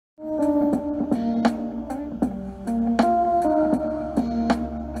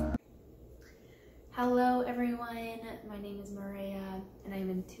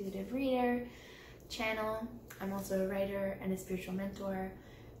and a spiritual mentor.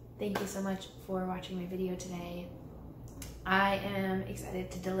 Thank you so much for watching my video today. I am excited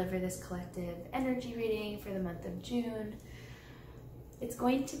to deliver this collective energy reading for the month of June. It's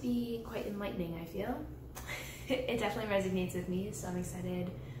going to be quite enlightening, I feel. It definitely resonates with me, so I'm excited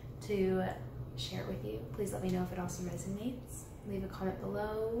to share it with you. Please let me know if it also resonates. Leave a comment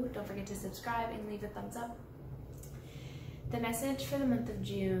below. Don't forget to subscribe and leave a thumbs up. The message for the month of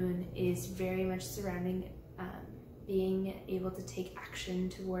June is very much surrounding being able to take action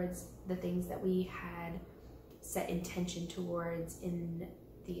towards the things that we had set intention towards in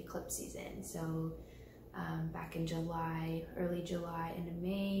the eclipse season. So back in July, early July into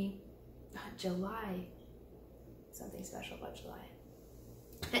May, July, something special about July.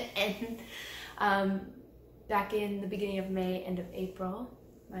 And back in the beginning of May, end of April,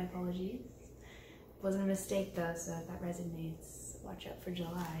 my apologies. Wasn't a mistake though, so if that resonates, watch out for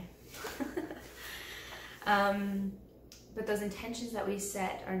July. But those intentions that we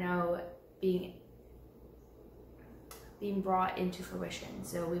set are now being brought into fruition.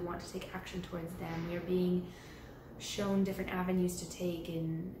 So we want to take action towards them. We are being shown different avenues to take,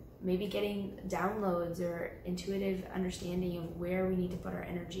 and maybe getting downloads or intuitive understanding of where we need to put our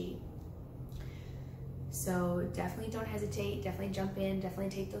energy. So definitely don't hesitate, definitely jump in,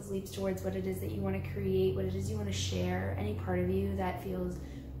 definitely take those leaps towards what it is that you want to create, what it is you want to share, any part of you that feels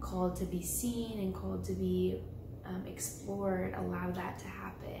called to be seen and called to be explored. Allow that to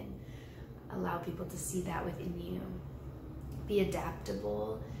happen. Allow people to see that within you. Be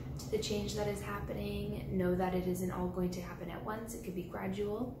adaptable to the change that is happening. Know that it isn't all going to happen at once. It could be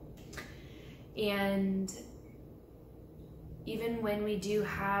gradual. And even when we do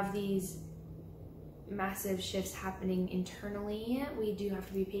have these massive shifts happening internally, we do have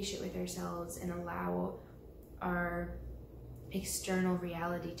to be patient with ourselves and allow our external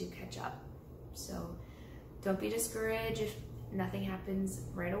reality to catch up. So don't be discouraged if nothing happens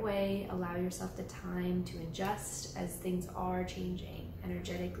right away. Allow yourself the time to adjust as things are changing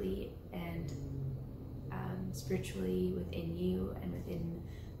energetically and spiritually within you and within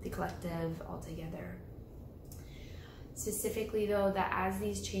the collective altogether. Specifically though, that as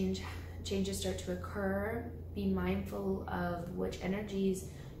these changes start to occur, be mindful of which energies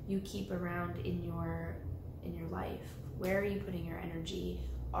you keep around in your life. Where are you putting your energy?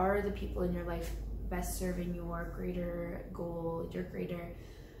 Are the people in your life best serving your greater goal, your greater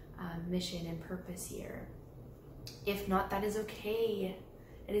mission and purpose here? If not, that is okay.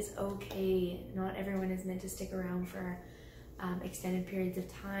 It is okay. Not everyone is meant to stick around for extended periods of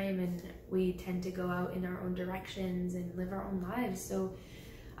time, and we tend to go out in our own directions and live our own lives. So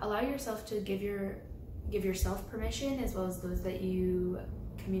allow yourself to give yourself permission, as well as those that you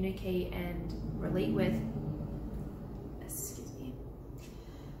communicate and relate with. Excuse me.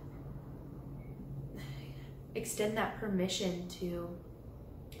 Extend that permission to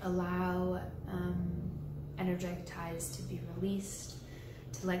allow energetic ties to be released,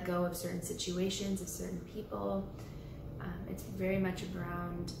 to let go of certain situations, of certain people. It's very much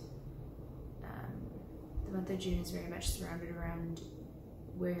around, the month of June is very much surrounded around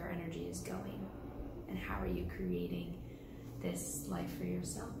where your energy is going and how are you creating this life for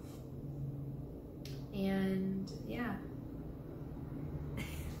yourself. And yeah,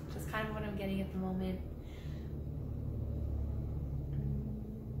 that's kind of what I'm getting at the moment.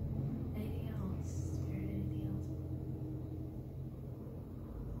 Anything else? Spirit, anything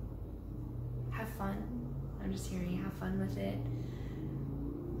else? Have fun. I'm just hearing have fun with it.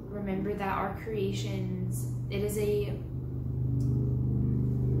 Remember that our creations,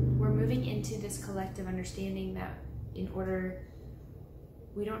 we're moving into this collective understanding that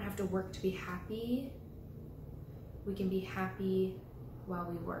we don't have to work to be happy. We can be happy while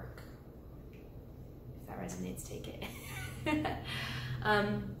we work. If that resonates, take it.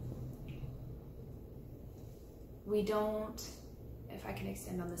 We don't, if I can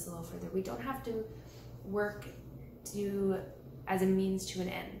extend on this a little further, we don't have to work as a means to an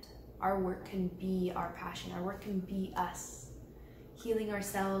end. Our work can be our passion. Our work can be us. Healing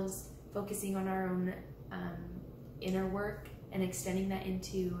ourselves, focusing on our own inner work, and extending that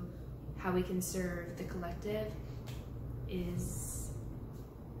into how we can serve the collective is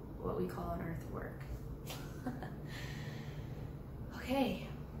what we call on earth work. Okay.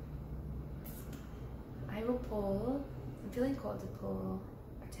 I will pull, I'm feeling called to pull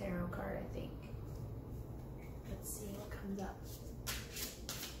a tarot card, I think. Let's see what comes up.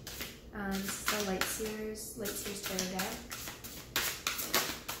 This is the Lightseers Tarot deck.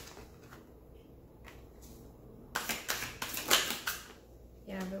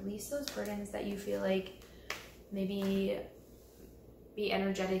 Yeah, release those burdens that you feel like maybe be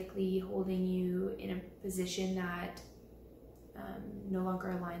energetically holding you in a position that no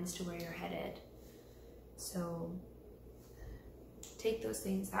longer aligns to where you're headed. So take those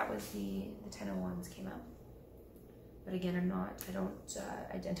things. That was the 10 of Wands came out. But again, I don't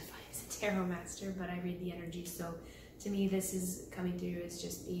identify as a tarot master, but I read the energy. So to me, this is coming through as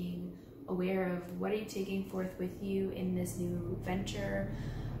just being aware of what are you taking forth with you in this new venture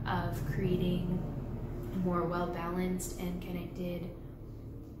of creating a more well-balanced and connected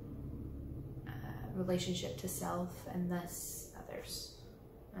relationship to self and thus others.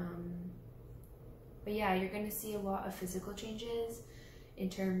 But yeah, you're going to see a lot of physical changes in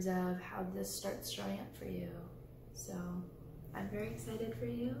terms of how this starts showing up for you. So I'm very excited for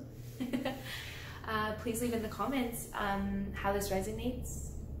you. Please leave in the comments how this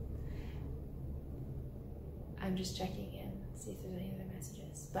resonates. I'm just checking in, see if there's any other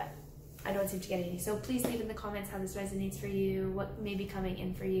messages, but I don't seem to get any. So please leave in the comments how this resonates for you, what may be coming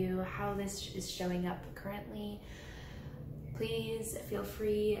in for you, how this is showing up currently. Please feel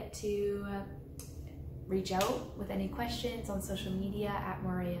free to reach out with any questions on social media at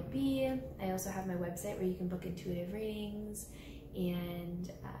Morea B. I also have my website where you can book intuitive readings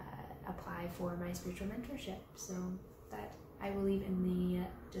and apply for my spiritual mentorship. So that I will leave in the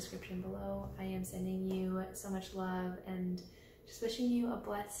description below. I am sending you so much love and just wishing you a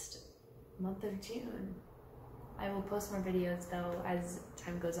blessed month of June. I will post more videos though as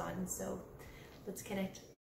time goes on, so let's connect.